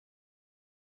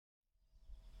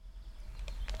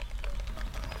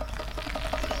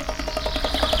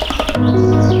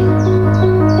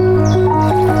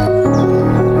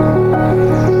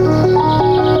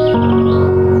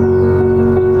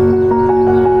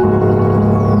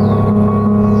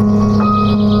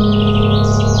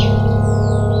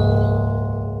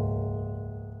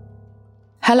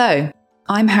Hello,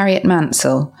 I'm Harriet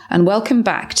Mansell, and welcome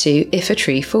back to If a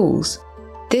Tree Falls.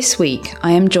 This week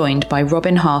I am joined by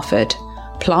Robin Harford,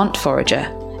 plant forager,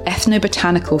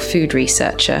 ethnobotanical food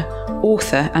researcher,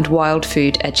 author and wild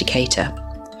food educator.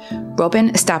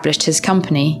 Robin established his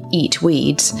company, Eat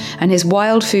Weeds, and his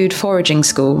wild food foraging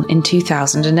school in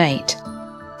 2008.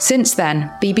 Since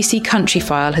then, BBC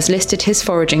Countryfile has listed his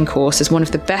foraging course as one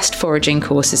of the best foraging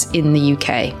courses in the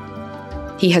UK.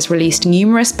 He has released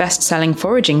numerous best-selling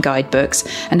foraging guidebooks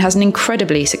and has an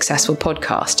incredibly successful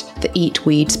podcast, the Eat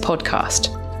Weeds podcast.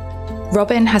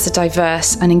 Robin has a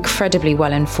diverse and incredibly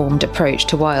well-informed approach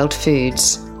to wild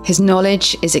foods. His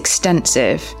knowledge is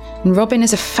extensive, and Robin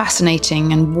is a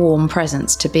fascinating and warm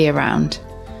presence to be around.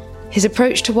 His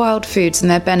approach to wild foods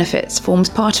and their benefits forms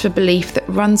part of a belief that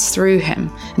runs through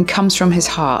him and comes from his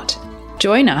heart.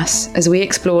 Join us as we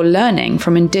explore learning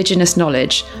from Indigenous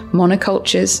knowledge,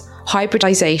 monocultures,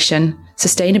 hybridisation,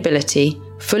 sustainability,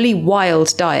 fully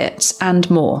wild diets, and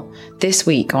more this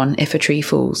week on If a Tree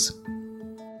Falls.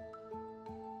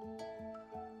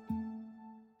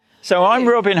 So I'm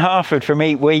Robin Harford from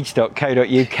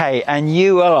eatweeds.co.uk and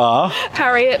you are...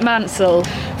 Harriet Mansell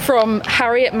from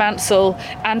Harriet Mansell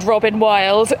and Robin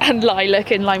Wild and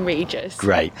Lilac in Lyme Regis.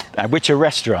 Great. Which are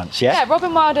restaurants, yeah? Yeah,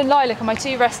 Robin Wild and Lilac are my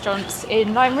two restaurants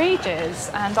in Lyme Regis,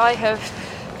 and I have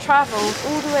travelled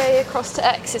all the way across to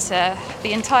Exeter,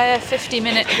 the entire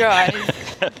 50-minute drive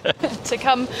to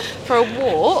come for a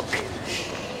walk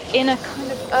in a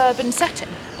kind of urban setting.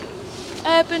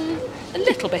 Urban, a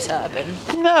little bit urban.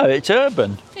 No, it's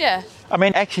urban. Yeah. I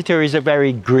mean, Exeter is a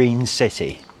very green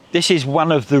city. This is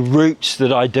one of the routes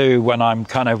that I do when I'm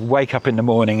kind of wake up in the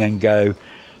morning and go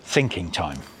thinking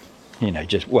time. You know,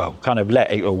 just, well, kind of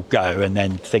let it all go and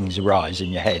then things arise in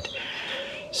your head.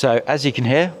 So as you can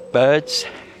hear, birds,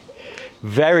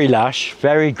 very lush,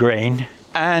 very green,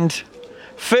 and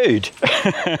food.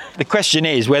 The question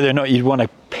is whether or not you'd want to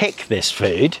pick this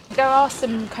food. There are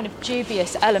some kind of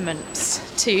dubious elements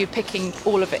to picking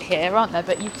all of it here, aren't there?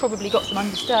 But you've probably got some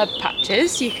undisturbed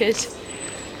patches.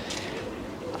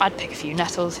 I'd pick a few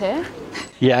nettles here.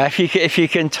 Yeah, if you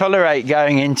can tolerate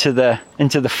going into the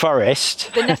forest.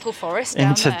 The nettle forest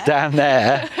down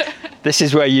there. This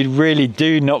is where you really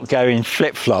do not go in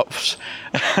flip-flops.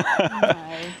 No.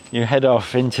 You head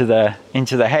off into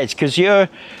the hedge, because you're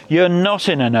not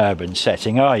in an urban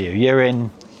setting, are you? You're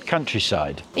in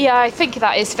countryside. Yeah, I think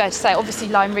that is fair to say. Obviously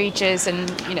Lyme Regis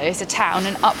is a town,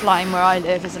 and up Lyme where I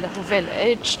live is a little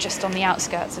village just on the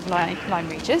outskirts of Lyme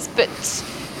Regis, but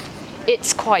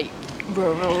it's quite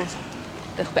rural, a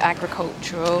little bit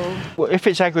agricultural. Well, if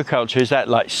it's agriculture, is that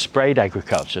like sprayed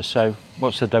agriculture? So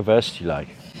what's the diversity like?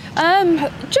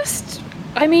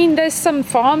 There's some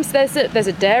farms. There's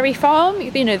a dairy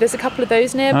farm. There's a couple of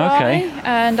those nearby. Okay.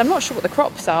 And I'm not sure what the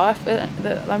crops are.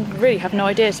 I really have no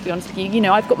idea, to be honest with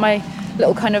you. I've got my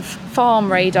little kind of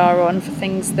farm radar on for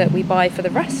things that we buy for the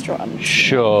restaurant.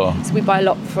 Sure. So we buy a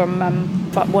lot from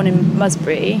one in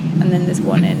Musbury, and then there's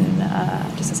one in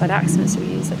just outside Axminster. We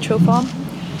use a Trill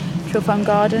Farm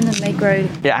Garden, and they grow...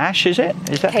 Yeah, ash, is it?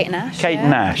 Is that Kate and Ash. Kate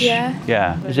and Ash.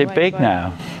 Yeah. Is it big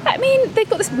now? I mean, they've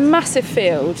got this massive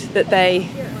field that they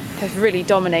have really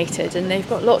dominated, and they've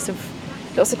got lots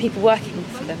of people working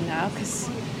for them now because,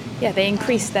 they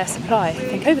increased their supply. I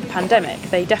think over the pandemic,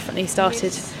 they definitely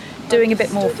started doing a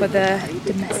bit more for the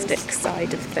domestic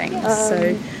side of things.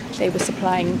 So they were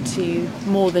supplying to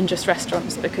more than just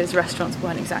restaurants, because restaurants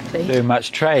weren't exactly doing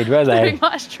much trade, were they? Doing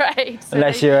much trade. So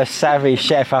unless you're a savvy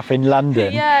chef up in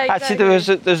London. Yeah, exactly.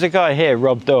 Actually, there's a guy here,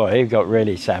 Rob Doyle, who got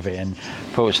really savvy and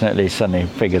fortunately suddenly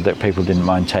figured that people didn't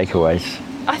mind takeaways.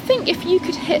 I think if you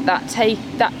could hit that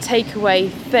takeaway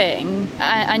thing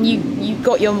and you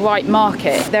got your right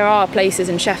market, there are places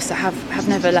and chefs that have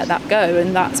never let that go,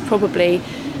 and that's probably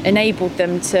enabled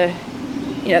them to,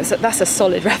 that's a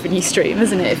solid revenue stream,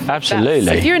 isn't it?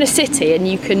 Absolutely. If you're in a city and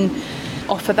you can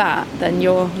offer that, then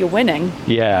you're winning.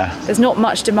 Yeah. There's not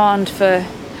much demand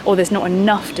there's not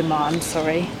enough demand,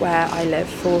 where I live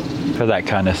for that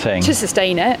kind of thing. To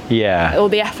sustain it. Yeah. All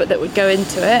the effort that would go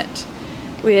into it.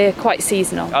 We're quite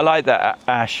seasonal. I like that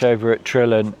Ash over at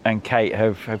Trill and Kate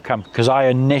have come, because I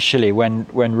initially, when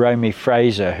Romy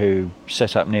Fraser, who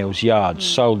set up Neil's Yard,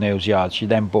 sold Neil's Yard, she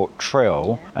then bought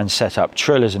Trill and set up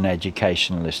Trill as an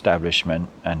educational establishment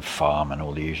and farm and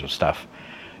all the usual stuff.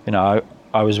 I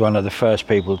was one of the first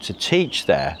people to teach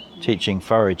there, teaching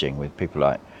foraging with people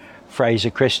like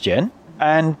Fraser Christian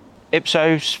and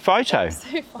Ipsos Phyto.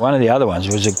 One of the other ones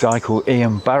was a guy called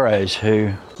Ian Burrows,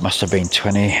 who must have been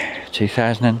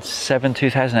 2007,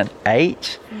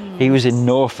 2008. He was in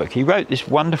Norfolk. He wrote this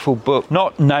wonderful book,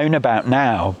 not known about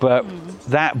now, but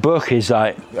that book is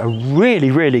like a really,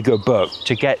 really good book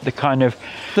to get the kind of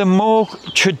the more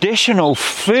traditional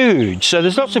food. So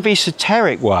there's lots of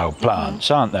esoteric wild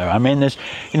plants, aren't there? I mean, there's,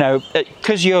 you know,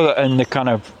 because you're in the kind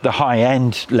of the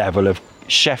high-end level of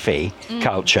chefy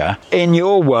culture in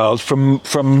your world,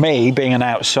 from me being an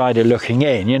outsider looking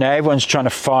in, you know, everyone's trying to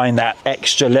find that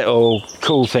extra little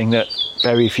cool thing that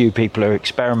very few people are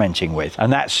experimenting with,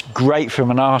 and that's great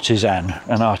from an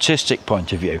artistic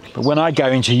point of view. But when I go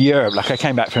into Europe, like I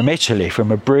came back from Italy, from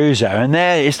Abruzzo, and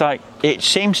there it's like, it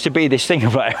seems to be this thing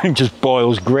of like everyone just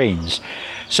boils greens.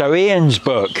 So Ian's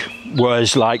book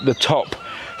was like the top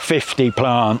 50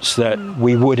 plants that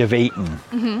we would have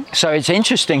eaten. So it's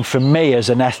interesting for me as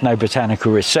an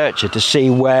ethnobotanical researcher to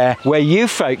see where you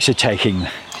folks are taking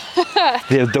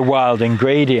the wild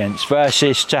ingredients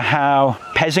versus to how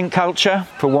peasant culture,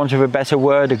 for want of a better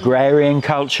word, agrarian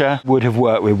culture, would have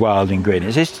worked with wild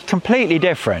ingredients. It's completely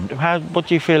different. What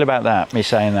do you feel about that, me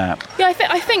saying that? Yeah,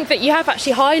 I think that you have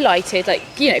actually highlighted, like,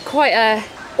 you know, quite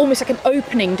almost like an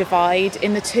opening divide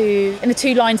in the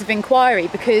two lines of inquiry,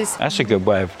 because That's a good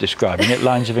way of describing it,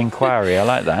 lines of inquiry. I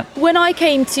like that. when I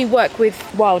came to work with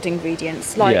wild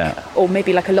ingredients, or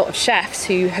maybe like a lot of chefs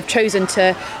who have chosen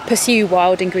to pursue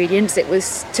wild ingredients, it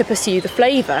was to pursue the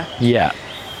flavour. Yeah.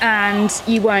 And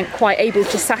you weren't quite able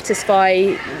to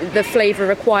satisfy the flavour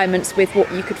requirements with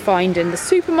what you could find in the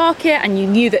supermarket, and you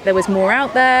knew that there was more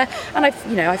out there. And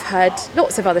I've heard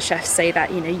lots of other chefs say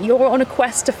that, you know, you're on a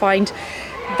quest to find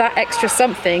that extra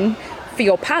something for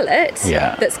your palate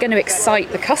that's going to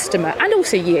excite the customer and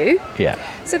also you. Yeah.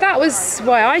 So that was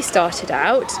why I started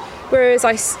out. Whereas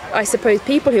I suppose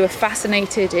people who are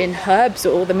fascinated in herbs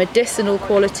or the medicinal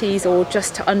qualities, or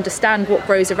just to understand what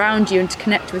grows around you and to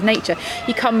connect with nature,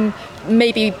 you come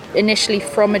maybe initially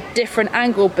from a different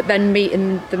angle but then meet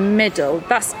in the middle.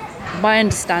 That's my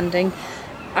understanding.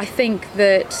 I think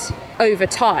that over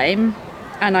time,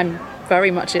 and I'm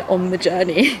very much on the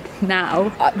journey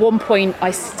now, at one point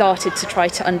I started to try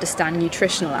to understand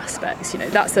nutritional aspects. You know,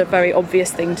 that's a very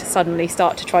obvious thing to suddenly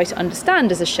start to try to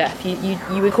understand as a chef. You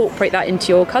incorporate that into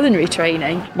your culinary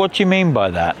training. What do you mean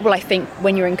by that? Well, I think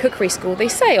when you're in cookery school, they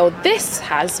say, oh, this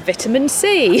has vitamin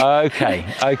C.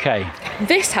 Okay.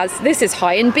 This is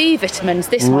high in B vitamins.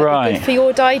 This might be good for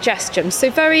your digestion. So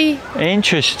very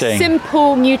interesting,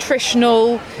 simple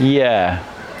nutritional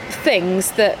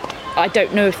things that I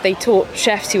don't know if they taught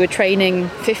chefs who were training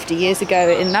 50 years ago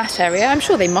in that area. I'm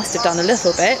sure they must have done a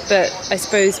little bit, but I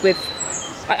suppose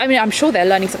I'm sure they're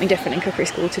learning something different in cookery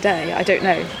school today. I don't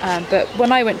know. But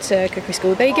when I went to cookery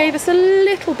school, they gave us a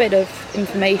little bit of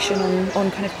information on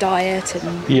kind of diet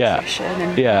and nutrition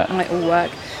and it might all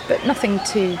work, but nothing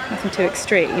too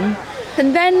extreme.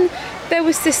 And then there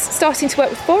was this starting to work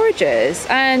with foragers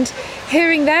and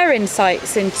hearing their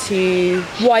insights into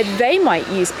why they might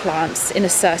use plants in a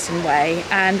certain way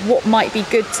and what might be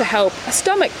good to help a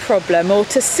stomach problem or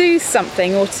to soothe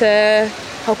something or to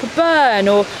help a burn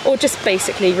or just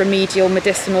basically remedial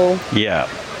medicinal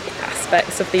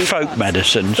aspects of these folk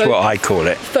medicine's what I call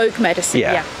it. Folk medicine,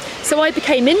 yeah. So I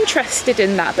became interested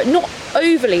in that, but not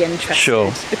overly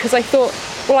interested, because I thought,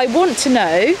 well, I want to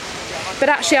know, but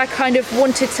actually I kind of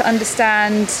wanted to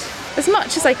understand as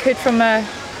much as I could from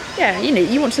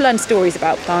you want to learn stories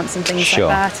about plants and things like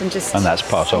that, and that's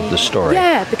part of the story.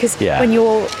 Yeah, because when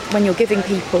you're giving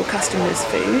customers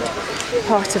food,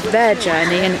 part of their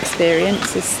journey and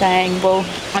experience is saying, well,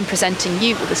 I'm presenting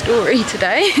you with a story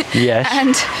today. Yes.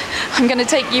 And I'm going to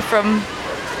take you from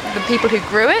the people who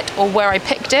grew it or where I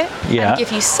picked it and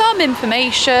give you some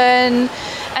information,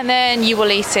 and then you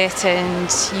will eat it and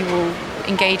you will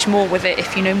engage more with it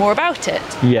if you know more about it.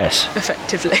 Yes.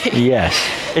 Effectively. Yes.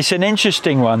 It's an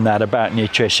interesting one, that about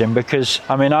nutrition, because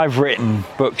I mean, I've written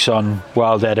books on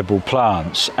wild edible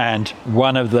plants, and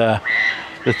one of the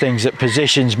things that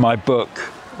positions my book,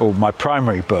 or my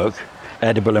primary book,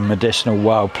 Edible and Medicinal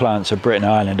Wild Plants of Britain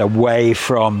and Ireland, away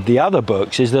from the other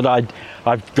books, is that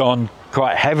I've gone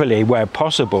quite heavily, where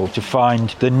possible, to find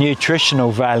the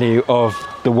nutritional value of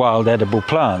the wild edible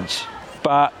plants.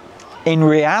 But in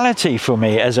reality, for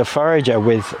me as a forager,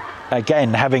 with,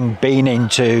 again, having been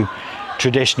into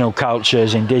traditional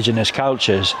cultures, indigenous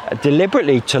cultures,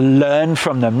 deliberately to learn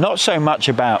from them, not so much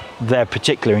about their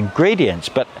particular ingredients,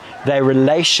 but their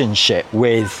relationship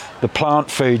with the plant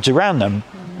foods around them,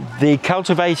 the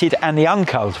cultivated and the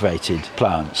uncultivated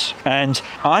plants. And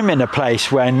I'm in a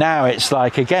place where now it's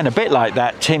like, again, a bit like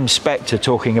that Tim Spector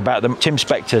talking about them. Tim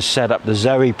Spector set up the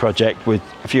Zoe project with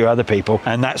a few other people,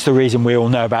 and that's the reason we all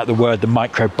know about the word the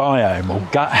microbiome or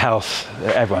gut health,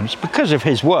 everyone's because of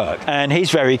his work. And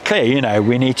he's very clear, you know,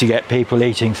 we need to get people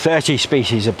eating 30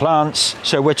 species of plants.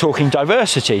 So we're talking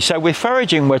diversity. So with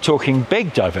foraging, we're talking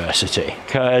big diversity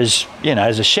because, you know,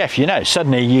 as a chef, you know,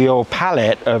 suddenly your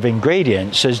palette of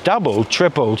ingredients has doubled,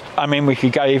 tripled. I mean, we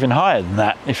could go even higher than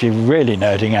that if you're really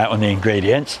nerding out on the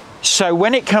ingredients. So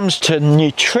when it comes to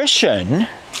nutrition,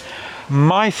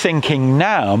 my thinking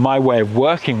now, my way of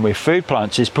working with food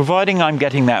plants is providing I'm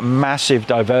getting that massive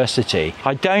diversity.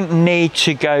 I don't need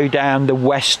to go down the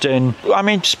Western, I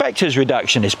mean, Spector's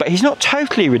reductionist, but he's not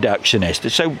totally reductionist.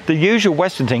 So the usual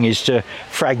Western thing is to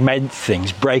fragment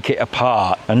things, break it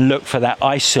apart and look for that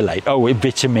isolate, with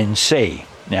vitamin C.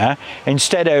 Yeah,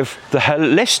 instead of the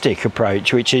holistic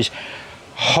approach, which is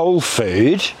whole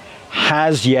food,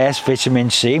 has, yes, vitamin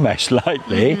C most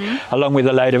likely, along with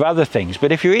a load of other things.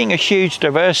 But if you're eating a huge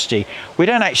diversity, we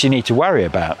don't actually need to worry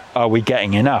about, are we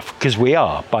getting enough? Because we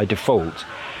are by default,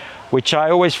 which I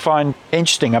always find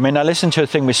interesting. I mean, I listened to a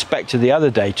thing with Spector the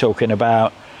other day talking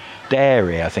about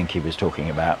dairy, I think he was talking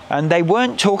about. And they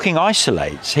weren't talking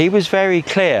isolates. He was very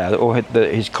clear, or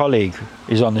his colleague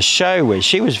is on the show with,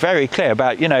 she was very clear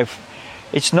about, you know,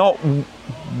 it's not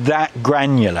that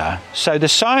granular. So the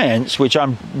science, which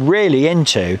I'm really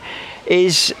into,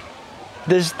 is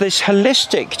there's this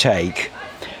holistic take.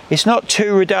 It's not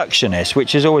too reductionist,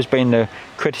 which has always been the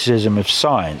criticism of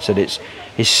science, that it's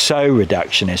so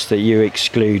reductionist that you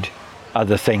exclude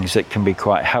other things that can be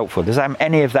quite helpful. Does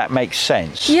any of that make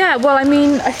sense? Yeah, well, I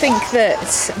mean, I think that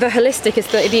the holistic is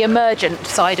the emergent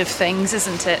side of things,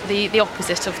 isn't it? The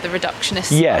opposite of the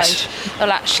reductionist yes. side.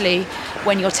 Well, actually,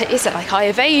 when you're is it like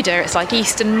Ayurveda? It's like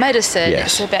Eastern medicine.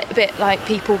 Yes. It's a bit like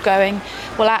people going,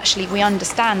 well, actually, we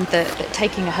understand that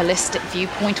taking a holistic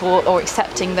viewpoint or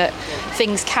accepting that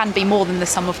things can be more than the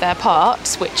sum of their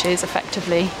parts, which is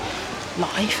effectively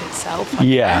life itself, I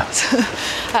guess,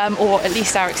 or at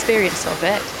least our experience of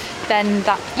it, then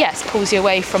that, yes, pulls you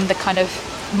away from the kind of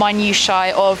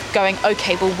minutiae of going,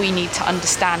 okay, well, we need to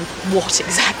understand what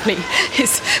exactly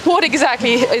is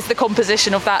the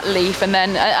composition of that leaf, and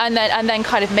then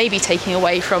kind of maybe taking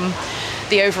away from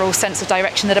the overall sense of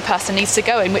direction that a person needs to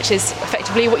go in, which is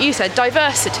effectively what you said,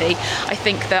 diversity. I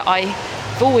think that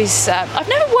I've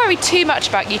never worried too much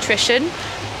about nutrition.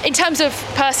 In terms of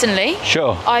personally,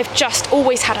 sure, I've just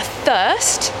always had a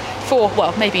thirst for,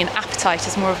 well, maybe an appetite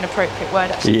is more of an appropriate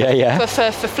word actually,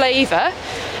 for flavour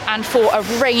and for a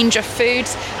range of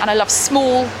foods, and I love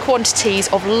small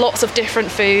quantities of lots of different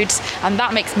foods, and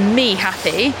that makes me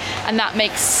happy, and that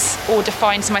makes or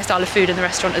defines my style of food in the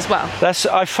restaurant as well.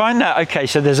 I find that, okay,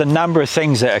 so there's a number of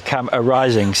things that are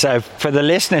arising. So for the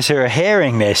listeners who are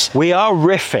hearing this, we are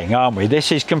riffing, aren't we?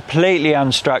 This is completely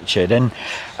unstructured, and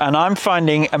I'm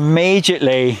finding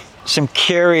immediately some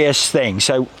curious things.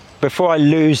 So before I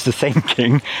lose the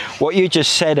thinking, what you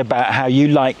just said about how you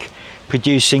like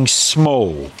producing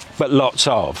small but lots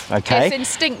of, okay? It's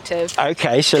instinctive.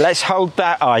 Okay, so let's hold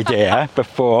that idea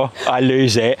before I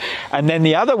lose it. And then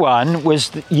the other one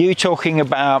was you talking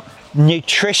about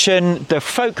nutrition, the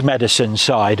folk medicine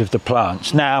side of the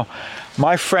plants. Now,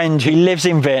 my friend who lives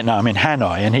in Vietnam, in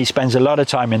Hanoi, and he spends a lot of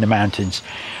time in the mountains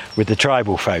with the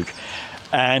tribal folk,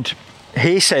 and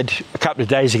he said a couple of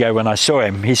days ago when I saw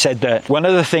him, he said that one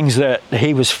of the things that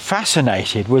he was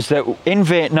fascinated was that in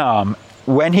Vietnam,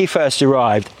 when he first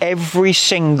arrived, every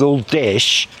single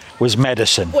dish was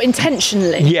medicine. Well,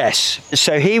 intentionally? Yes.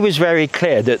 So he was very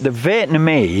clear that the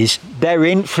Vietnamese, their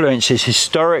influences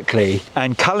historically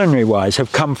and culinary-wise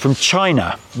have come from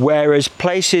China, whereas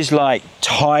places like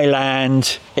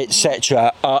Thailand,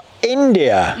 etc., are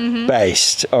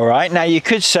India-based. All right. Now you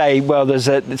could say, well,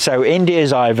 so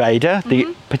India's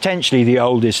Ayurveda, potentially the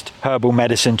oldest herbal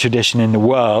medicine tradition in the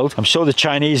world. I'm sure the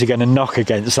Chinese are going to knock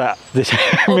against that.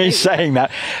 Me saying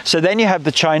that. So then you have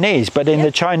the Chinese, but in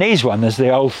the Chinese one, there's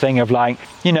the old thing of like,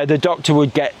 you know, the doctor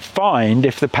would get fined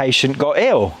if the patient got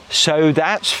ill. So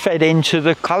that's fed into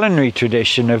the culinary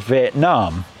tradition of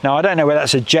Vietnam. Now, I don't know whether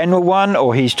that's a general one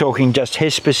or he's talking just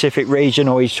his specific region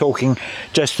or he's talking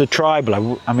just the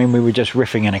tribal. I mean, we were just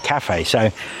riffing in a cafe,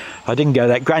 so I didn't go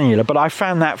that granular, but I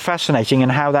found that fascinating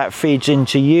and how that feeds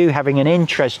into you having an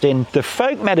interest in the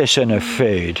folk medicine of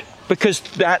food. Because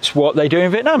that's what they do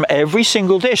in Vietnam. Every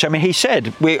single dish. I mean, he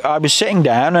said, I was sitting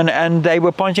down and they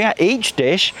were pointing out each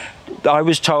dish. I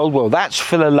was told, well, that's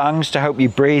for the lungs to help you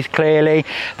breathe clearly.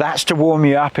 That's to warm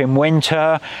you up in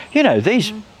winter. You know,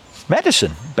 these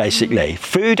medicine, basically.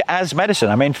 Food as medicine.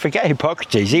 I mean, forget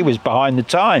Hippocrates. He was behind the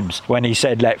times when he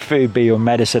said, let food be your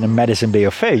medicine and medicine be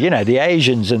your food. You know, the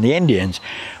Asians and the Indians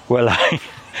were like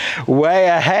way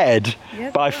ahead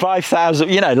by 5,000,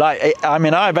 you know, like, I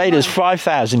mean, Ayurveda's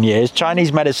 5,000 years,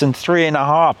 Chinese medicine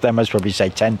 3.5, they must probably say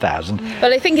 10,000.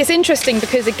 Well, I think it's interesting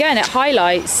because, again, it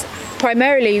highlights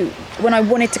primarily when I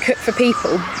wanted to cook for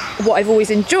people, what I've always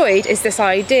enjoyed is this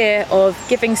idea of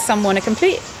giving someone a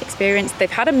complete experience.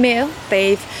 They've had a meal,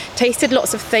 they've tasted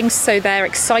lots of things, so they're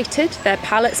excited, their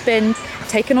palate's been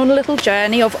taken on a little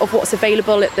journey of what's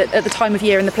available at the time of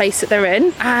year and the place that they're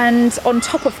in. And on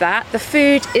top of that, the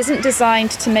food isn't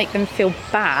designed to make them feel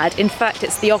bad. In fact,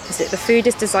 it's the opposite. The food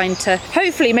is designed to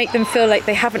hopefully make them feel like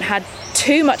they haven't had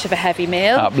too much of a heavy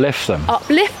meal. Uplift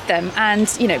them.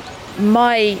 And, you know,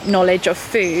 my knowledge of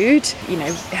food, you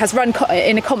know, has run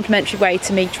in a complementary way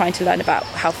to me trying to learn about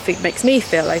how food makes me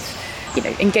feel. I've, you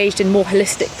know, engaged in more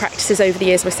holistic practices over the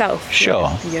years myself.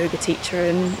 Sure. You know, a yoga teacher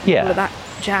and all of that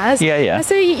jazz. And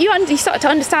so you start to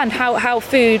understand how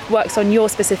food works on your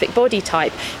specific body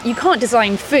type. You can't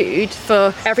design food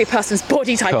for every person's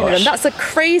body type. That's a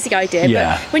crazy idea.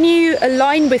 But when you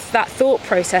align with that thought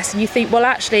process and you think, well,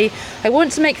 actually, I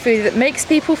want to make food that makes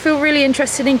people feel really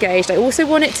interested and engaged. I also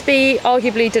want it to be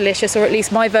arguably delicious, or at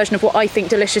least my version of what I think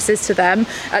delicious is to them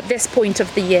at this point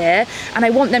of the year. And I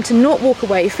want them to not walk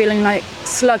away feeling like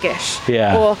sluggish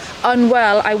or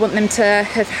unwell. I want them to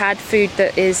have had food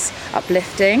that is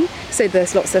uplifting. So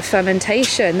there's lots of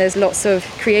fermentation, there's lots of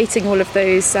creating all of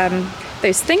those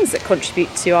things that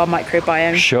contribute to our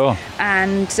microbiome. Sure.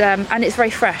 And it's very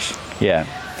fresh. Yeah.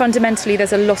 Fundamentally,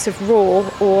 there's a lot of raw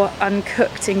or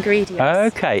uncooked ingredients.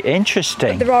 Okay,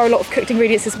 interesting. But there are a lot of cooked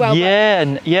ingredients as well.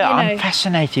 I'm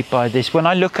fascinated by this. When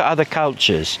I look at other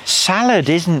cultures, salad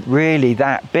isn't really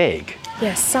that big.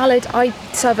 Yeah, salad, I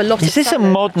serve a lot of salad. Is this a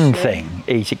modern thing,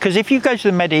 eating? Because if you go to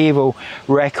the medieval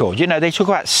record, you know, they talk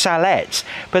about salettes,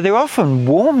 but they're often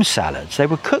warm salads. They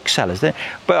were cooked salads.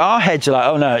 But our heads are like,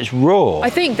 oh no, it's raw. I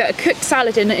think that a cooked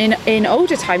salad in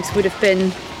older times would have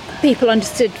been, people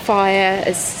understood fire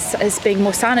as being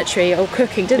more sanitary or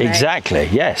cooking, didn't they? Exactly,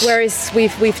 yes. Whereas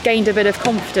we've gained a bit of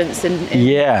confidence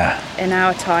in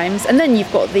our times. And then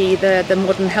you've got the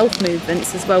modern health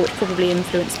movements as well, which probably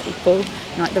influence people,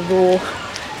 like the raw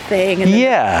thing. And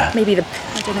maybe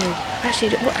I don't know.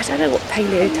 Actually, I don't know what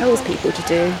paleo tells people to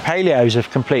do. Paleo is a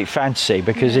complete fantasy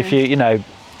because if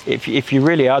you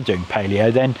really are doing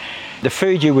paleo, then the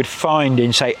food you would find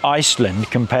in, say,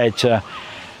 Iceland compared to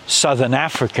Southern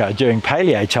Africa during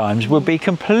paleo times would be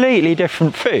completely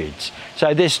different foods.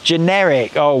 So this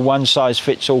generic,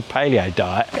 one-size-fits-all paleo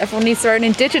diet. Everyone needs their own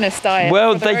indigenous diet.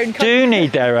 Well, they do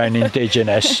need their own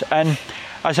indigenous. And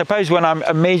I suppose when I'm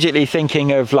immediately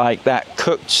thinking of like that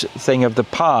cooked thing of the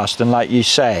past, and like you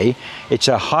say, it's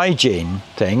a hygiene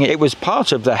thing. It was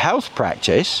part of the health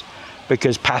practice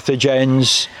because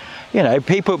pathogens. You know,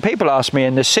 people ask me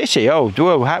in the city, what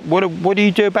do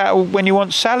you do about when you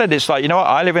want salad? It's like, you know what,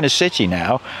 I live in a city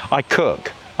now, I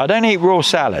cook. I don't eat raw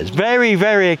salads. Very,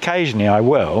 very occasionally I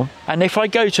will. And if I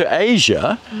go to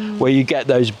Asia, where you get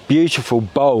those beautiful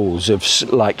bowls of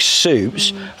like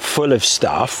soups full of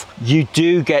stuff, you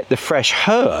do get the fresh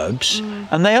herbs,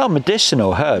 and they are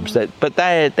medicinal herbs, but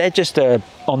they're just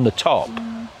on the top.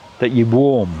 That you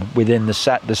warm within the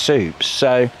soups.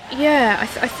 So I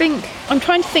think I'm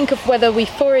trying to think of whether we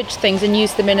forage things and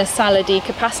use them in a salady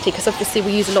capacity, because obviously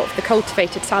we use a lot of the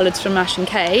cultivated salads from Ash and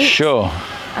Kate. Sure.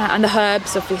 And the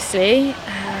herbs, obviously.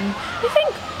 I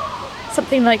think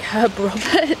something like herb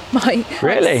Robert might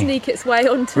sneak its way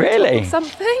onto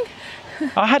something.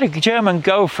 I had a German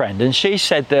girlfriend, and she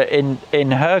said that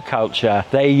in her culture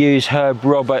they use herb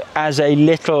Robert as a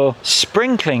little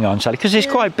sprinkling on salad because it's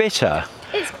quite bitter.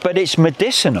 But it's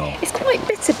medicinal. It's quite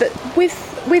bitter, but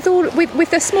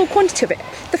with a small quantity of it,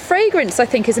 the fragrance I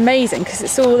think is amazing because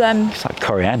it's all. It's like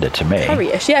coriander to me.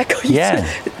 Curryish,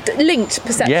 linked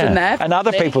perception there. And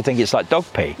other people think it's like dog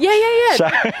pee. Yeah. So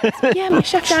my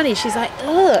chef Danny, she's like,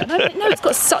 ugh. And I'm like, no, it's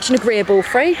got such an agreeable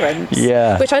fragrance.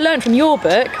 Yeah. Which I learned from your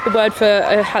book. The word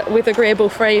for with agreeable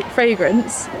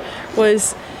fragrance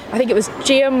was. I think it was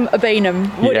Geum Urbanum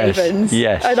Woodhavens.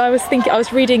 Yes. And I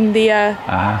was reading the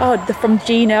from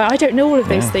Gina. I don't know all of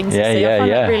those things. I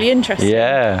find that really interesting.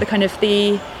 Yeah. The kind of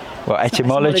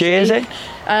etymology is it?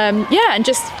 And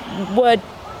just word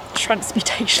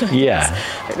transmutation.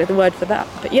 I don't know the word for that.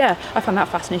 But I found that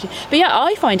fascinating. But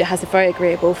I find it has a very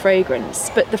agreeable fragrance.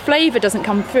 But the flavour doesn't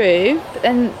come through. But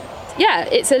then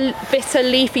it's a bitter,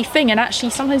 leafy thing, and actually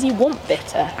sometimes you want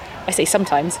bitter. I say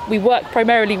sometimes, we work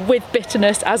primarily with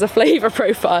bitterness as a flavour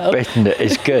profile. Bitter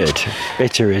is good.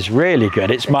 Bitter is really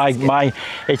good. It's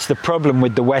it's the problem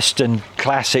with the Western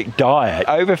classic diet.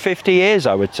 Over 50 years,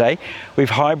 I would say, we've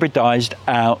hybridised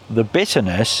out the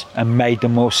bitterness and made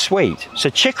them more sweet. So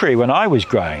chicory, when I was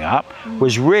growing up,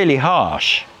 was really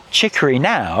harsh. Chicory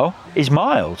now is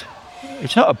mild.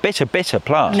 It's not a bitter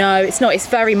plant. No, it's not. It's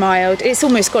very mild. It's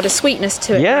almost got a sweetness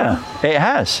to it. Yeah, now. it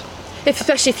has.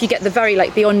 Especially if you get the very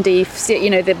Biondi,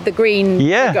 the green.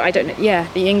 Yeah. I don't know. Yeah,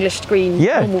 the English green,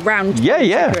 normal round.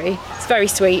 Chicory. It's very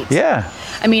sweet. Yeah.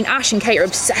 I mean, Ash and Kate are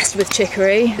obsessed with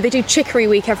chicory. They do chicory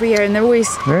week every year, and they're always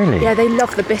really. Yeah, they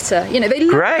love the bitter. They love.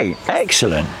 Great,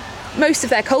 excellent. Most of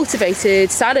their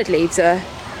cultivated salad leaves are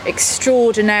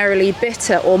extraordinarily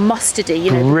bitter or mustardy.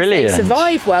 Brilliant. They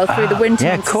survive well through the winter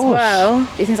months of as course. well.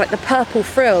 Things like the purple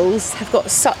frills have got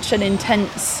such an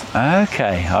intense.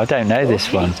 Okay, I don't know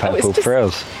this one. Purple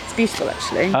frills. It's beautiful,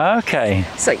 actually. Okay.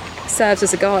 It's serves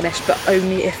as a garnish, but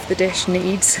only if the dish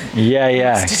needs.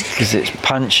 Yeah, because it's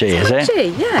punchy, is it?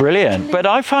 Punchy, yeah. Brilliant. But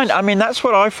that's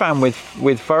what I found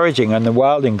with foraging and the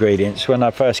wild ingredients when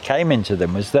I first came into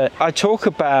them, was that I talk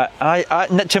about,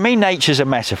 to me, nature's a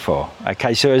metaphor.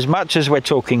 Okay, so as much as we're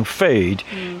talking food,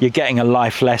 you're getting a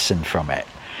life lesson from it.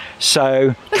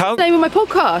 So that's the name of my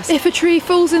podcast. If a tree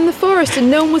falls in the forest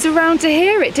and no one was around to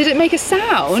hear it, did it make a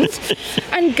sound?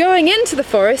 And going into the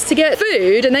forest to get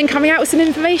food and then coming out with some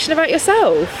information about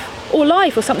yourself or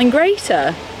life or something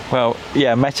greater. Well,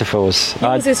 yeah, metaphors.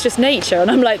 Yours is just nature,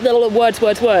 and I'm like, little words.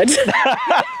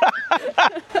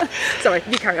 Sorry,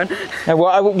 you carry on. Now,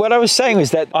 what I was saying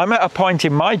was that I'm at a point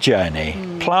in my journey,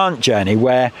 plant journey,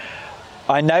 where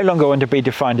I no longer want to be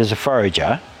defined as a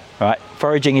forager. Right?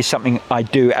 Foraging is something I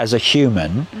do as a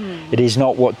human. It is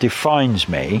not what defines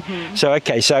me. So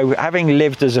having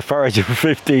lived as a forager for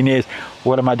 15 years,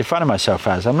 what am I defining myself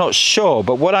as? I'm not sure,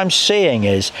 but what I'm seeing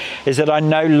is that I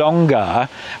no longer,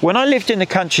 when I lived in the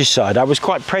countryside, I was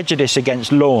quite prejudiced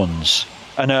against lawns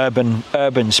and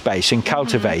urban space and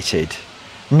cultivated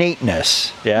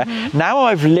neatness. Yeah. Now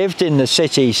I've lived in the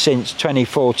city since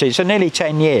 2014, so nearly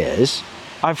 10 years.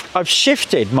 I've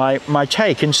shifted my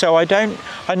take, and so I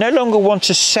no longer want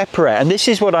to separate. And this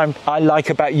is what I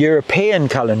like about European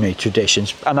culinary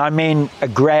traditions, and I mean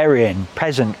agrarian,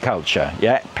 peasant culture.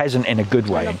 Yeah, peasant in a good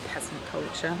way. I love peasant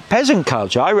culture. Peasant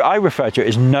culture. I refer to it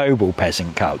as noble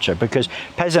peasant culture, because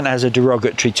peasant has a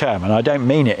derogatory term, and I don't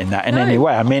mean it in any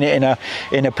way. I mean it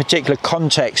in a particular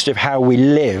context of how we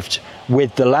lived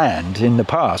with the land in the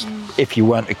past. If you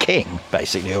weren't a king,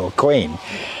 basically, or a queen.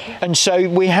 And so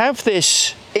we have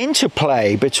this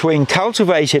interplay between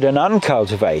cultivated and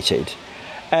uncultivated.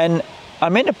 And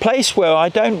I'm in a place where I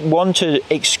don't want to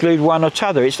exclude one or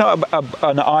t'other. It's not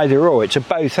an either or, it's a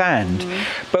both and.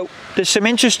 But there's some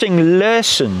interesting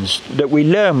lessons that we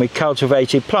learn with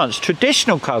cultivated plants.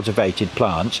 Traditional cultivated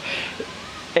plants,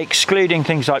 excluding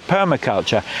things like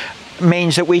permaculture,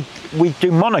 means that we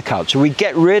do monoculture. We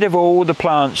get rid of all the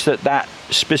plants that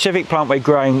specific plant we're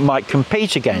growing might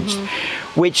compete against,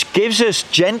 which gives us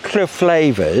gentler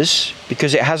flavours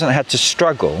because it hasn't had to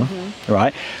struggle,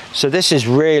 right? So this is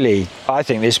really, I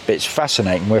think this bit's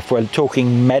fascinating. If we're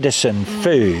talking medicine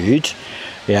food,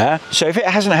 yeah. So if it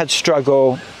hasn't had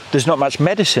struggle, there's not much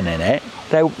medicine in it.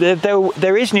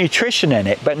 There is nutrition in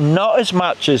it, but not as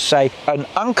much as, say, an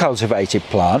uncultivated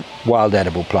plant, wild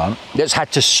edible plant, that's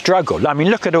had to struggle. I mean,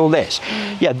 look at all this.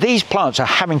 Yeah, these plants are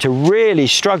having to really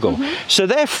struggle. So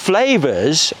their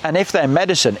flavours, and if they're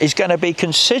medicine, is going to be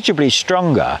considerably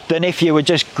stronger than if you were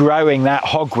just growing that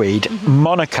hogweed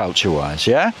monoculture-wise,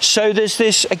 yeah? So there's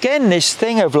this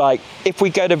thing of like, if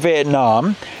we go to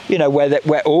Vietnam,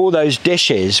 where all those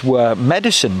dishes were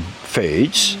medicine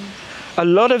foods, a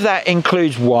lot of that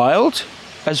includes wild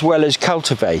as well as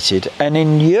cultivated. And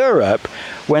in Europe,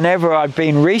 whenever I've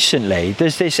been recently,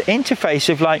 there's this interface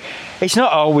of like, it's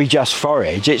not, we just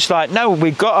forage. It's like, no,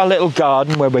 we've got our little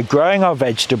garden where we're growing our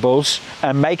vegetables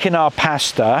and making our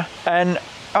pasta. And,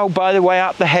 by the way,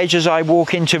 up the hedge as I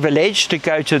walk into village to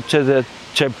go to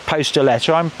post a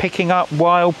letter, I'm picking up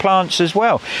wild plants as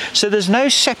well. So there's no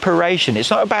separation.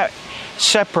 It's not about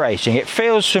separating. It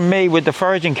feels for me with the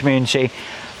foraging community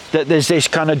that there's this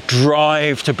kind of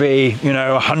drive to be,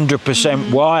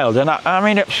 100% wild. And I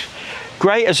mean, it's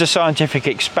great as a scientific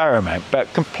experiment,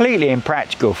 but completely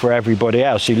impractical for everybody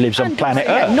else who lives on planet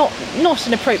Earth. Not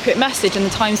an appropriate message in the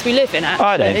times we live in, actually.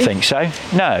 I don't think so,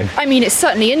 no. I mean, it's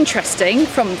certainly interesting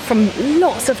from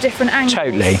lots of different angles.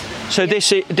 Totally. So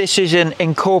this is an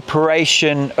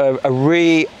incorporation, a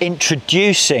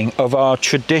reintroducing of our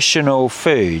traditional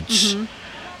foods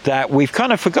that we've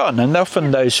kind of forgotten, and often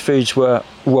those foods were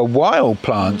wild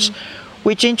plants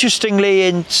which interestingly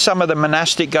in some of the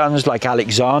monastic gardens like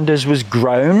Alexander's was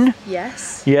grown.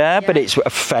 Yes. Yeah, but it's a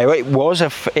feral. It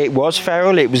was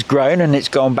feral. It was grown and it's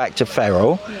gone back to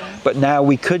feral. Yeah. But now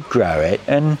we could grow it,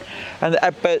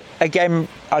 but again,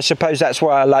 I suppose that's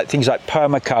why I like things like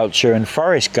permaculture and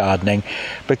forest gardening,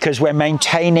 because we're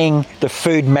maintaining the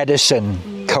food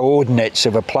medicine coordinates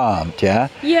of a plant. Yeah.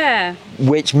 Yeah.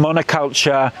 Which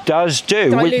monoculture does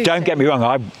do. Don't get me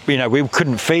wrong. We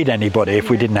couldn't feed anybody if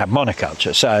we didn't have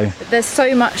monoculture. So there's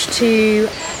so much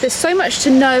to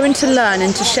know and to learn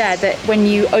and to share, that when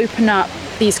you open up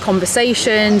these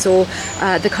conversations or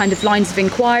the kind of lines of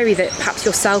inquiry that perhaps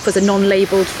yourself as a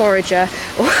non-labelled forager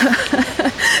or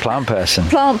plant person,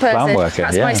 plant worker,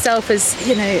 perhaps myself as,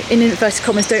 in inverted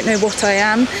commas, don't know what I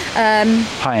am.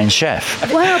 High-end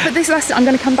chef. Well, but this lesson, I'm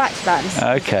going to come back to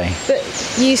that. Okay. But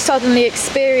you suddenly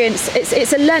experience,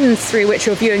 it's a lens through which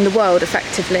you're viewing the world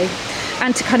effectively.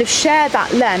 And to kind of share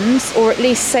that lens, or at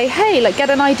least say, hey, like,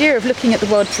 get an idea of looking at the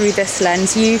world through this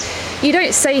lens. You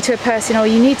don't say to a person, oh,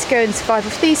 you need to go and survive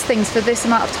off these things for this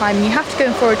amount of time, and you have to go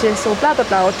and forage this, or blah, blah,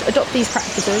 blah, or adopt these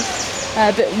practices.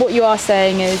 But what you are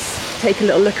saying is take a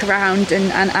little look around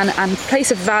and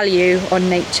place a value on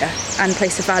nature and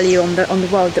place a value on the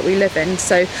world that we live in.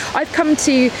 So I've come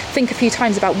to think a few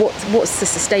times about what's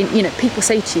the people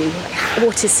say to you,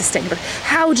 what is sustainable?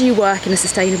 How do you work in a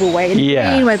sustainable way? In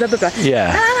a green way, blah, blah, blah. Yeah.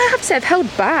 And I have to say I've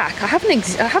held back. I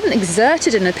haven't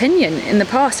exerted an opinion in the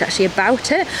past actually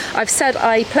about it. I've said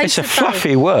I place It's a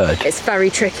fluffy word. It's very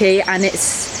tricky, and I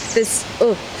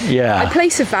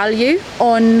place a value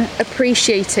on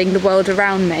appreciating the world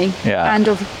around me, and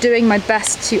of doing my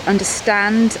best to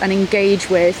understand and engage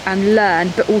with and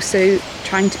learn, but also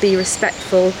trying to be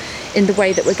respectful in the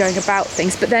way that we're going about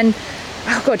things. But then,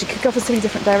 oh God, you could go for so many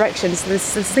different directions.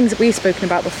 There's things that we've spoken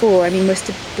about before. I mean, we're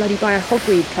to bloody buy a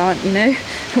hogweed plant,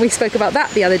 We spoke about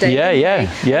that the other day.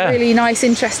 Yeah. A really nice,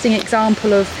 interesting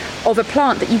example of a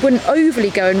plant that you wouldn't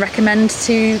overly go and recommend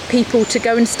to people to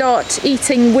go and start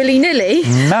eating willy-nilly.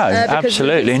 No,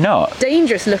 absolutely not.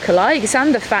 Dangerous lookalikes,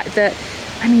 and the fact that,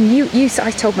 I mean, I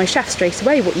told my chef straight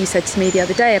away what you said to me the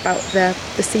other day about the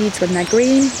seeds when they're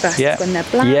green versus when they're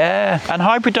black. Yeah, and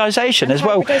hybridisation as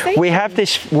well. We have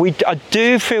this. I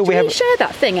do feel we have. You share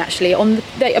that thing actually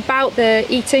about the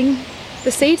eating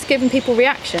the seeds, giving people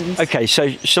reactions. Okay, so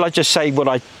shall I just say what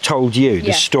I told you,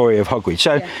 the story of hogweed?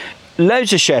 So,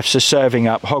 loads of chefs are serving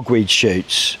up hogweed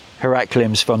shoots,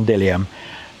 Heracleum spondylium.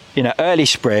 Early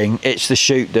spring, it's the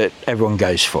shoot that everyone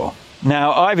goes for.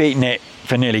 Now, I've eaten it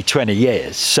for nearly 20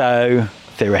 years, so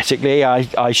theoretically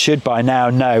I should by now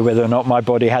know whether or not my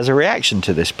body has a reaction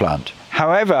to this plant.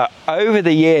 However, over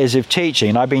the years of teaching,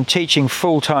 and I've been teaching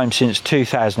full-time since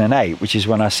 2008, which is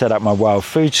when I set up my wild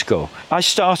food school, I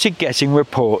started getting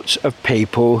reports of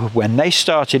people when they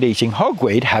started eating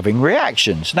hogweed having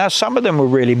reactions. Now, some of them were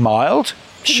really mild,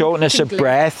 shortness of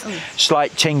breath,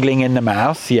 slight tingling in the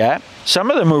mouth, Some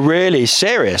of them were really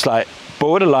serious, like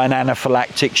borderline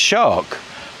anaphylactic shock,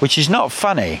 which is not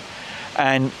funny.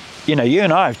 And you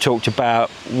and I have talked about,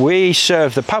 we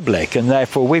serve the public, and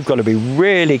therefore we've got to be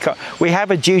we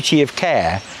have a duty of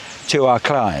care to our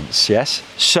clients, yes?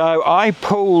 So I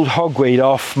pulled hogweed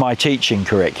off my teaching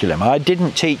curriculum. I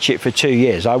didn't teach it for 2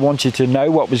 years. I wanted to know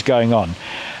what was going on.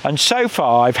 And so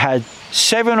far I've had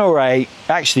 7 or 8,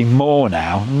 actually more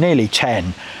now, nearly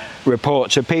 10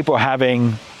 reports of people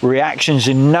having reactions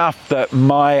enough that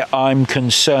my I'm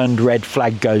concerned red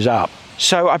flag goes up.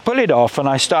 So I pull it off and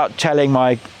I start telling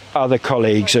my other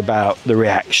colleagues about the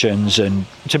reactions, and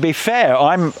to be fair,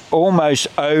 I'm almost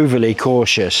overly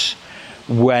cautious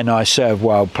when I serve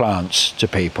wild plants to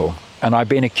people, and I've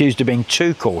been accused of being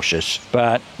too cautious,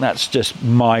 but that's just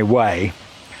my way.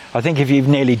 I think if you've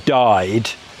nearly died,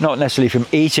 not necessarily from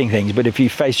eating things, but if you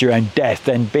face your own death,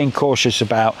 then being cautious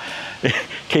about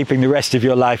keeping the rest of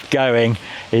your life going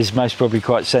is most probably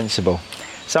quite sensible.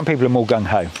 Some people are more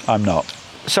gung-ho, I'm not.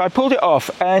 So I pulled it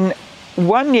off, and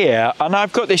one year, and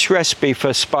I've got this recipe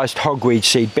for spiced hogweed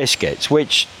seed biscuits,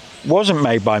 which wasn't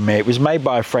made by me, it was made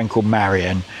by a friend called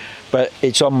Marion, but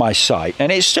it's on my site,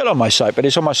 and it's still on my site, but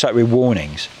it's on my site with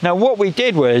warnings. Now what we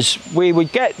did was, we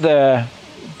would get the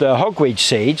hogweed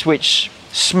seeds, which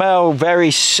smell very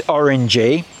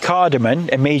orangey. Cardamom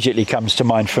immediately comes to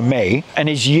mind for me, and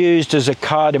is used as a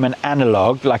cardamom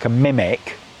analogue, like a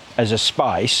mimic, as a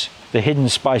spice, the hidden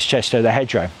spice chest of the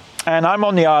hedgerow. And I'm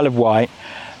on the Isle of Wight,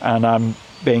 and I'm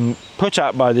being put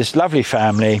up by this lovely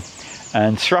family,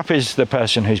 and Thrupp is the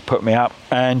person who's put me up,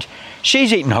 and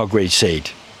she's eaten hogweed seed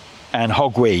and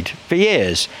hogweed for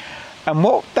years. And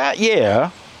what that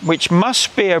year, which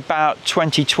must be about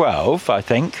 2012, I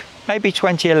think, maybe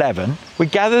 2011. We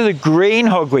gather the green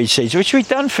hogweed seeds, which we've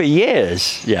done for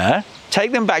years, yeah?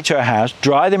 Take them back to her house,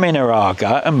 dry them in her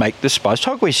agar, and make the spiced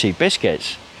hogweed seed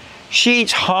biscuits. She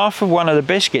eats half of one of the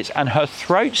biscuits and her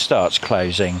throat starts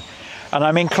closing. And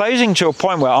I mean closing to a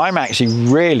point where I'm actually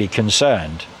really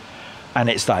concerned. And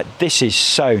it's like, this is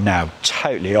so now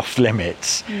totally off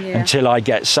limits until I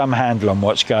get some handle on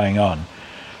what's going on.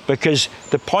 Because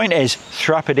the point is,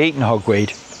 Thrupp had eaten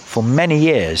hogweed for many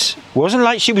years. It wasn't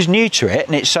like she was new to it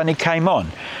and it suddenly came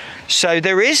on. So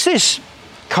there is this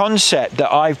concept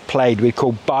that I've played with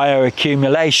called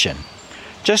bioaccumulation.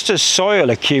 Just as soil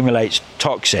accumulates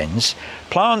toxins,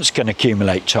 plants can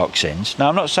accumulate toxins. Now,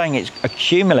 I'm not saying it's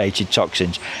accumulated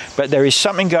toxins, but there is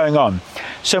something going on.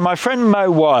 So my friend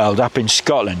Mo Wild up in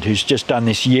Scotland, who's just done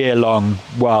this year-long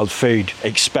wild food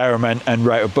experiment and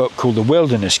wrote a book called The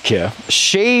Wilderness Cure,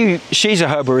 she's a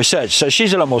herbal researcher, so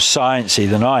she's a lot more sciencey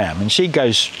than I am, and she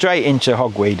goes straight into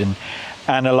hogweed and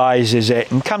analyses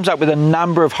it and comes up with a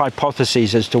number of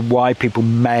hypotheses as to why people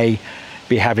may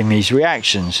be having these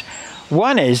reactions.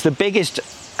 One is the biggest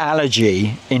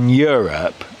allergy in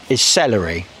Europe is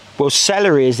celery. Well,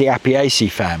 celery is the Apiaceae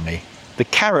family, the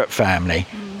carrot family,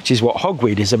 which is what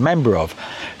hogweed is a member of.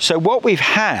 So what we've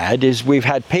had is we've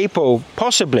had people,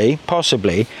 possibly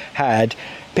had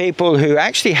people who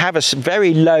actually have a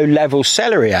very low level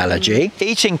celery allergy,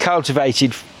 eating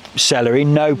cultivated celery,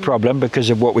 no problem, because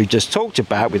of what we've just talked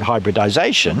about with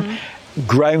hybridization,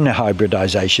 grown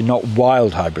hybridization, not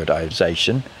wild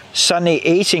hybridization, suddenly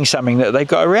eating something that they've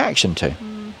got a reaction to.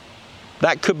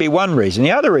 That could be one reason.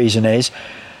 The other reason is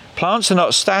plants are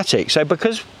not static. So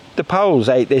because the Poles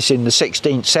ate this in the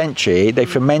 16th century, they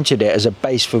fermented it as a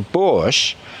base for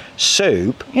borscht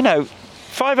soup.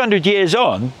 500 years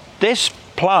on, this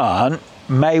plant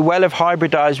may well have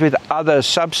hybridized with other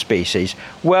subspecies.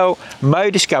 Well, Mo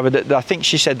discovered that, I think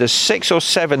she said, there's 6 or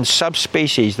 7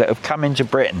 subspecies that have come into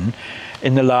Britain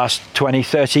in the last 20,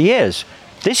 30 years.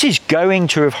 This is going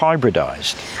to have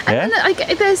hybridized. Yeah?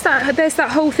 And there's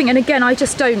that whole thing, and again, I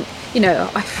just don't,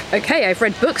 I've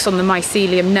read books on the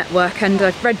mycelium network, and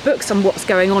I've read books on what's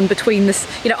going on between this,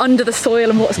 under the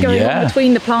soil, and what's going on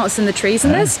between the plants and the trees,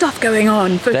 and there's stuff going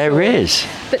on. There is.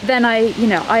 But then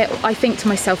I think to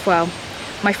myself, well,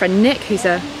 my friend Nick, who's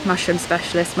a mushroom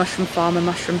specialist, mushroom farmer,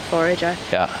 mushroom forager,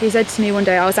 he said to me one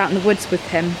day, I was out in the woods with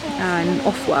him in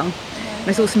Offwell, and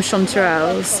I saw some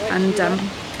chanterelles, and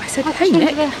I said, hey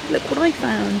Nick, look what I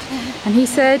found. And he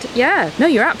said, yeah, no,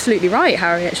 you're absolutely right,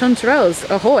 Harriet, chanterelles,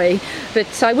 ahoy.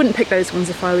 But I wouldn't pick those ones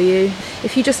if I were you.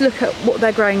 If you just look at what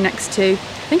they're growing next to, I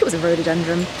think it was a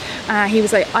rhododendron, he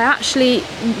was like,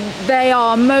 they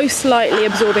are most likely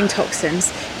absorbing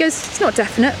toxins. He goes, it's not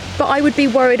definite, but I would be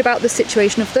worried about the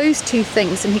situation of those two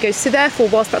things. And he goes, so therefore,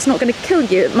 whilst that's not going to kill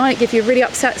you, it might give you a really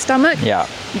upset stomach. Yeah.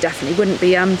 You definitely wouldn't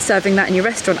be serving that in your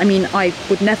restaurant. I mean, I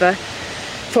would never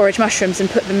forage mushrooms and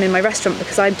put them in my restaurant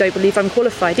because I don't believe I'm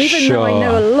qualified, even though I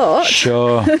know a lot.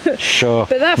 Sure.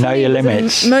 But that for know me your was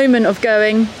limits. a moment of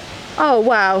going, oh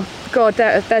wow, God,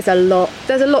 there's a lot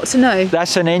to know.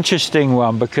 That's an interesting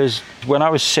one, because when I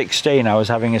was 16, I was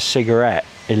having a cigarette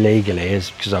illegally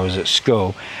because I was at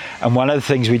school, and one of the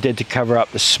things we did to cover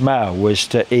up the smell was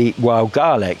to eat wild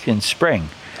garlic in spring.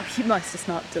 You must have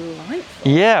smelled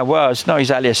delightful. Yeah, well, it's not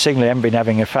exactly a signal you haven't been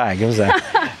having a fag, is there?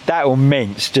 That or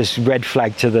mince, just red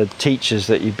flag to the teachers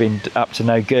that you've been up to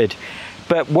no good.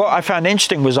 But what I found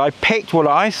interesting was I picked what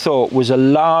I thought was a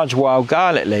large wild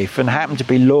garlic leaf, and happened to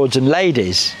be Lords and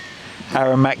Ladies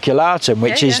aromatulatum,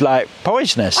 which is like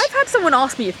poisonous. I've had someone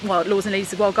ask me if Lords and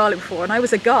Ladies is wild garlic before, and I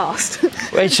was aghast.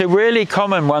 It's a really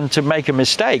common one to make a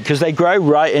mistake, because they grow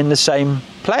right in the same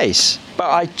place. But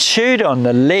I chewed on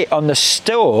the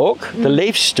stalk, the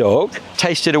leaf stalk,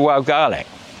 tasted of wild garlic.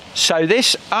 So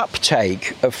this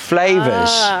uptake of flavours,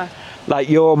 like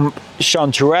your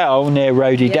chanterelle near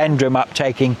rhododendron,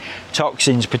 uptaking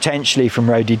toxins potentially from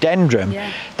rhododendron,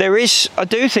 I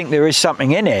do think there is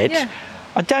something in it. Yeah.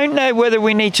 I don't know whether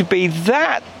we need to be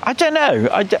that. I don't know.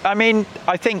 I mean,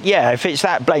 I think, if it's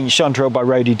that blatant chanterelle by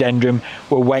rhododendron,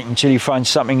 we'll wait until you find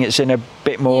something that's in a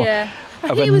bit more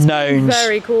of a known.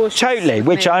 Very cautious. Totally,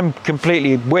 which I'm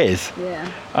completely with.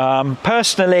 Yeah.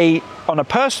 Personally, on a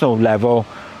personal level,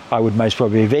 I would most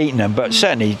probably have eaten them, but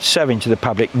certainly serving to the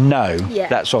public, no. Yeah.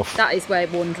 That's off. That is where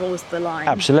one draws the line.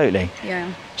 Absolutely.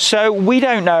 Yeah. So we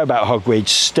don't know about hogweed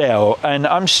still, and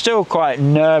I'm still quite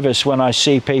nervous when I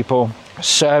see people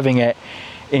serving it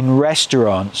in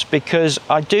restaurants, because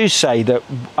I do say that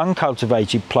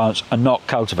uncultivated plants are not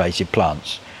cultivated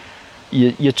plants.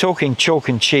 You're talking chalk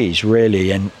and cheese,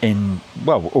 really,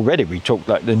 already we talked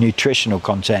like the nutritional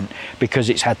content, because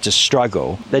it's had to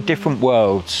struggle. They're different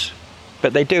worlds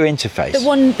but they do interface. The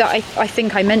one that I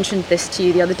think I mentioned this to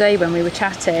you the other day when we were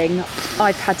chatting,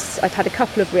 I've had a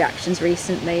couple of reactions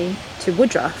recently to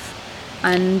woodruff,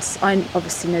 and I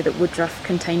obviously know that woodruff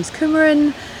contains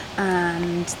coumarin,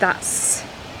 and that's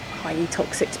highly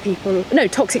toxic to people. No,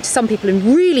 toxic to some people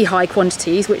in really high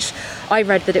quantities, which I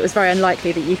read that it was very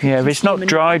unlikely that you could. Yeah, but it's not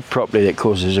dried properly that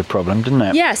causes a problem, doesn't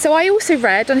it? Yeah, so I also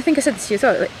read, and I think I said this to you as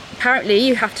well, that apparently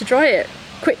you have to dry it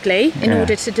quickly in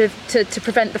order to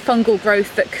prevent the fungal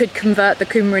growth that could convert the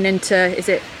coumarin into, it's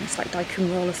like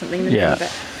dicumarol or something, the name of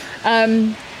it.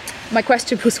 My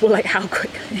question was, well, like, how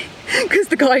quickly? Because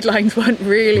the guidelines weren't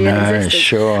really in existence.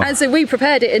 Sure. And so we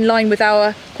prepared it in line with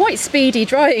our quite speedy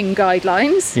drying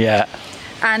guidelines. Yeah.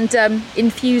 And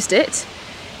infused it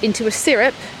into a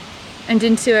syrup and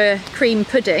into a cream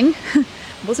pudding.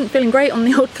 Wasn't feeling great on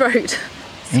the old throat.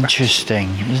 Interesting,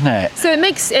 isn't it? So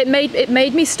it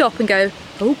made me stop and go,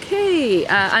 okay.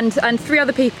 And 3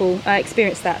 other people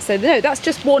experienced that. So no, that's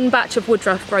just one batch of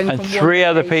woodruff grown from one And 3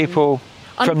 other location. people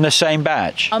from the same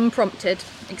batch? Unprompted,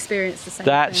 experienced the same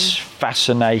That's thing.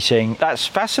 fascinating. That's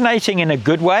fascinating in a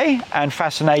good way and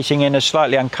fascinating in a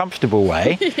slightly uncomfortable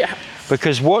way. Yeah.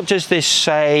 Because what does this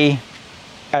say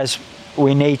as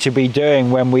we need to be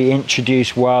doing when we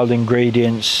introduce wild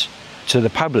ingredients to the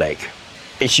public?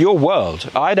 It's your world.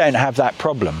 I don't have that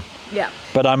problem. Yeah.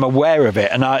 But I'm aware of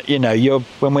it. And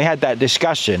when we had that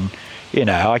discussion,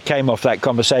 I came off that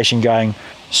conversation going,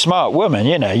 smart woman,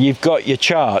 you've got your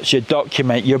charts, your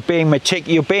document, you're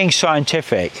being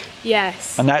scientific.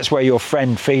 Yes. And that's where your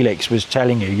friend Felix was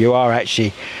telling you are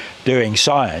actually doing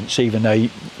science, even though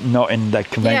not in the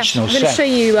conventional sense.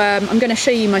 I'm going to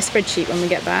show you my spreadsheet when we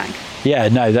get back. Yeah,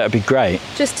 no, that'd be great.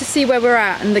 Just to see where we're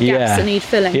at and the gaps that need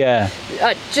filling. Yeah.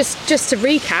 Just to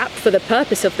recap for the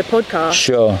purpose of the podcast.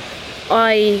 Sure.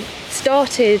 I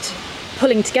started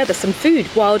pulling together some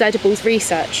wild edibles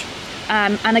research.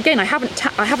 And again, I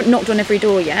haven't knocked on every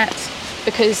door yet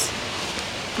because,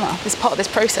 well, this part of this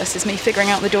process is me figuring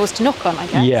out the doors to knock on, I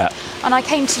guess. Yeah. And I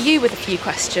came to you with a few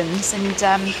questions, and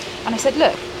I said,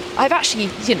 look, I've actually,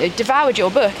 devoured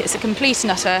your book. It's a complete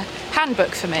and utter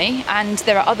handbook for me, and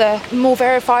there are other more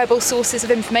verifiable sources of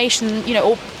information,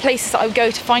 or places that I would go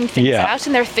to find things out,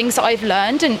 and there are things that I've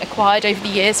learned and acquired over the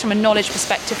years from a knowledge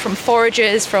perspective, from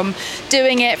foragers, from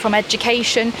doing it, from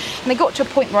education. And they got to a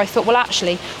point where I thought, well,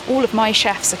 actually, all of my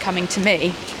chefs are coming to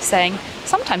me saying,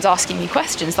 sometimes asking me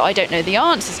questions that I don't know the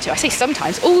answers to. I say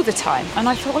sometimes, all the time. And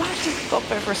I thought, well, actually, I've got a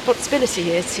bit of a responsibility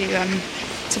here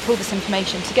to pull this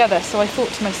information together. So I thought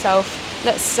to myself,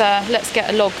 let's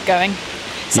get a log going.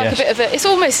 It's like a bit of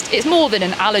it's more than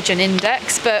an allergen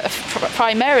index, but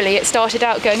primarily it started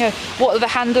out going, what are the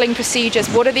handling procedures?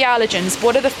 What are the allergens?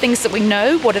 What are the things that we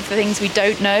know? What are the things we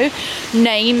don't know?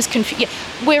 Names,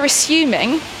 we're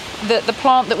assuming that the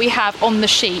plant that we have on the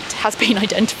sheet has been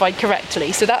identified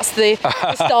correctly. So that's the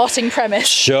starting premise.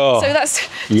 Sure. So that's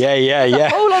a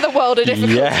whole other world of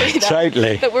difficulty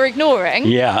totally. that we're ignoring.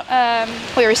 Yeah.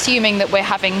 We're assuming that we're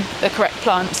having the correct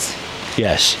plants.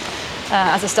 Yes.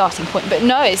 As a starting point. But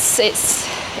no, it's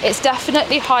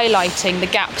definitely highlighting the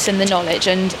gaps in the knowledge.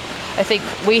 And I think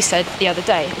we said the other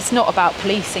day, it's not about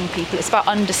policing people, it's about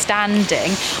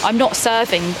understanding. I'm not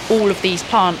serving all of these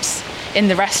plants in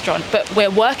the restaurant, but we're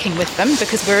working with them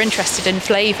because we're interested in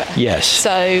flavour. Yes.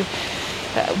 So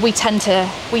we tend to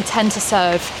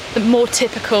serve the more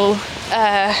typical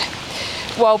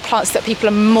wild plants that people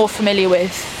are more familiar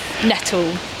with.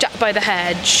 Nettle, jack by the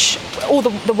hedge, all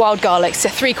the wild garlics, so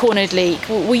 3-cornered leek.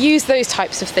 We'll use those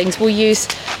types of things. We'll use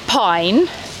pine.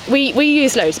 We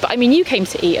use loads, but I mean, you came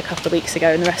to eat a couple of weeks ago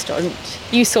in the restaurant.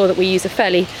 You saw that we use a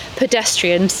fairly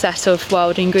pedestrian set of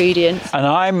wild ingredients. And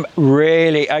I'm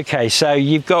really, so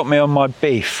you've got me on my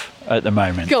beef at the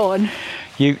moment. Go on.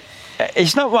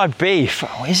 It's not my beef.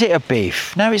 Oh, is it a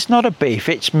beef? No, it's not a beef.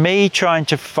 It's me trying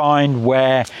to find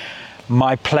where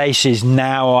my place is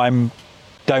now.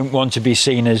 Don't want to be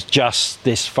seen as just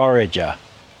this forager.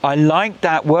 I like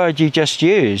that word you just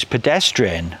used,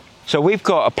 pedestrian. So we've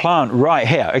got a plant right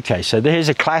here. Okay, so here's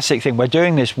a classic thing. We're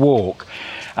doing this walk,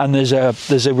 and there's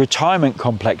a retirement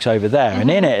complex over there,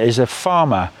 and in it is a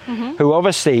farmer who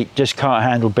obviously just can't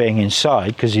handle being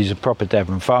inside because he's a proper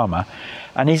Devon farmer,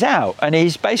 and he's out, and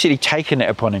he's basically taken it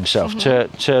upon himself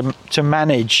to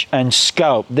manage and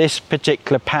sculpt this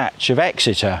particular patch of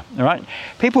Exeter. All right,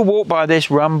 people walk by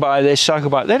this, run by this, cycle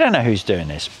by. They don't know who's doing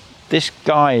this. This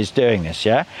guy is doing this,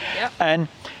 yeah. Yep. And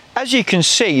as you can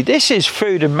see, this is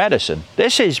food and medicine.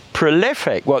 This is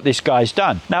prolific what this guy's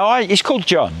done. Now, he's called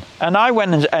John, and I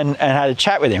went and had a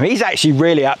chat with him. He's actually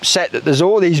really upset that there's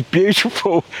all these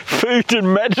beautiful food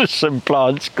and medicine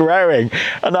plants growing.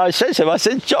 And I said to him, I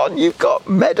said, John, you've got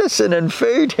medicine and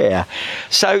food here.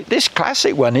 So this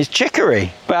classic one is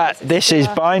chicory, but this is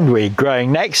bindweed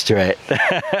growing next to it,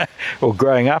 or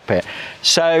growing up it.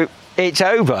 So it's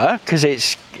over because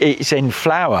it's in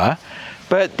flower.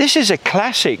 But this is a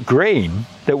classic green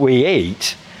that we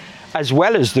eat, as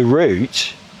well as the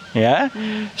root,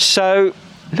 yeah? So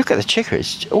look at the chicory.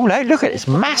 Look at it, it's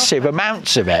massive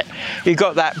amounts of it. You've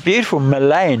got that beautiful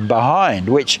mullein behind,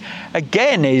 which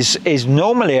again is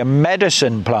normally a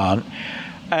medicine plant,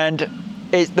 and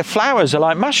the flowers are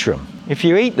like mushroom. If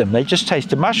you eat them, they just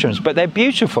taste of mushrooms, but they're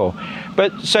beautiful.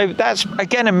 But so that's,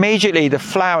 again, immediately the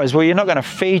flowers, well, you're not going to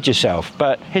feed yourself.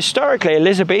 But historically,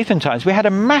 Elizabethan times, we had a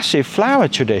massive flower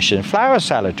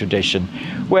salad tradition,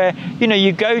 where,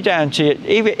 you go down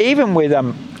to, even with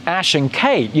Ash and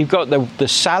Kate, you've got the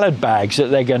salad bags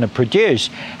that they're going to produce.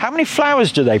 How many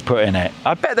flowers do they put in it?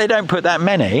 I bet they don't put that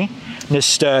many.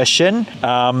 Nasturtium,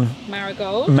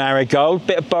 marigold,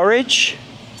 bit of borage.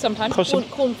 Sometimes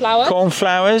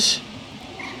cornflowers.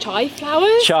 Chive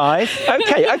flowers? Chive.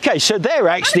 Okay. So they're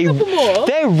actually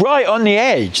they're right on the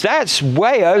edge. That's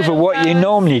way over what you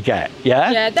normally get. Yeah.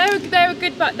 Yeah, they're a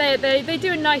good, but they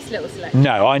do a nice little selection.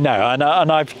 No, I know, and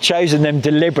I've chosen them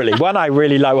deliberately. One, I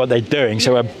really like what they're doing,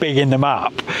 so we're bigging them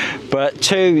up. But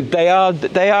two, they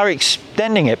are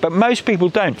extending it. But most people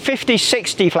don't. 50,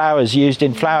 60 flowers used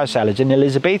in flower salads in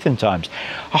Elizabethan times.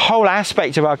 A whole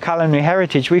aspect of our culinary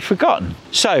heritage we've forgotten.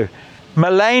 So,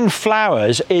 mullein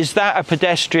flowers, is that a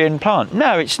pedestrian plant?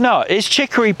 No, it's not. It's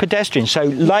chicory pedestrian. So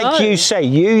like you say,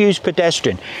 you use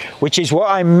pedestrian, which is what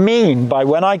I mean by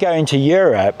when I go into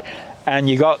Europe and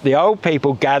you got the old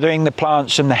people gathering the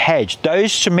plants from the hedge.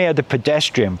 Those to me are the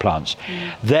pedestrian plants.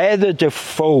 They're the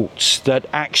defaults that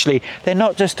actually, they're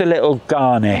not just a little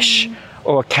garnish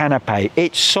or a canapé.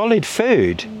 It's solid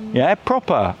food, yeah,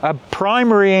 proper, a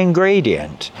primary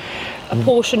ingredient. A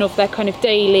portion of their kind of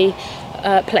daily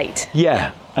plate.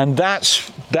 Yeah, and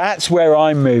that's where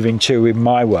I'm moving to with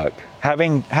my work.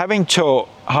 Having taught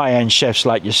high-end chefs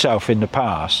like yourself in the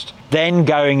past, then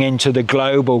going into the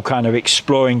global kind of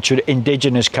exploring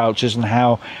indigenous cultures and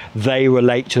how they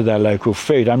relate to their local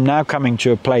food. I'm now coming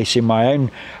to a place in my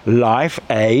own life,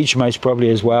 age most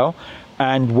probably as well,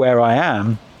 and where I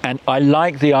am. And I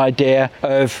like the idea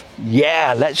of,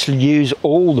 let's use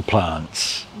all the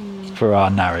plants for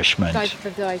our nourishment.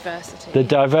 The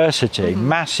diversity,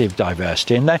 massive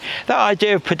diversity. And that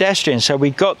idea of pedestrian, so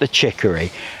we've got the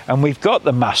chicory and we've got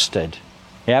the mustard,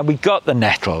 we've got the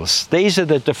nettles. These are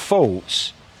the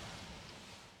defaults.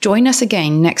 Join us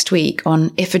again next week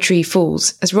on If a Tree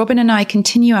Falls as Robin and I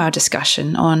continue our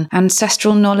discussion on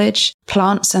ancestral knowledge,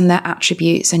 plants and their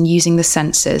attributes and using the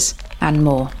senses, and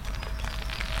more.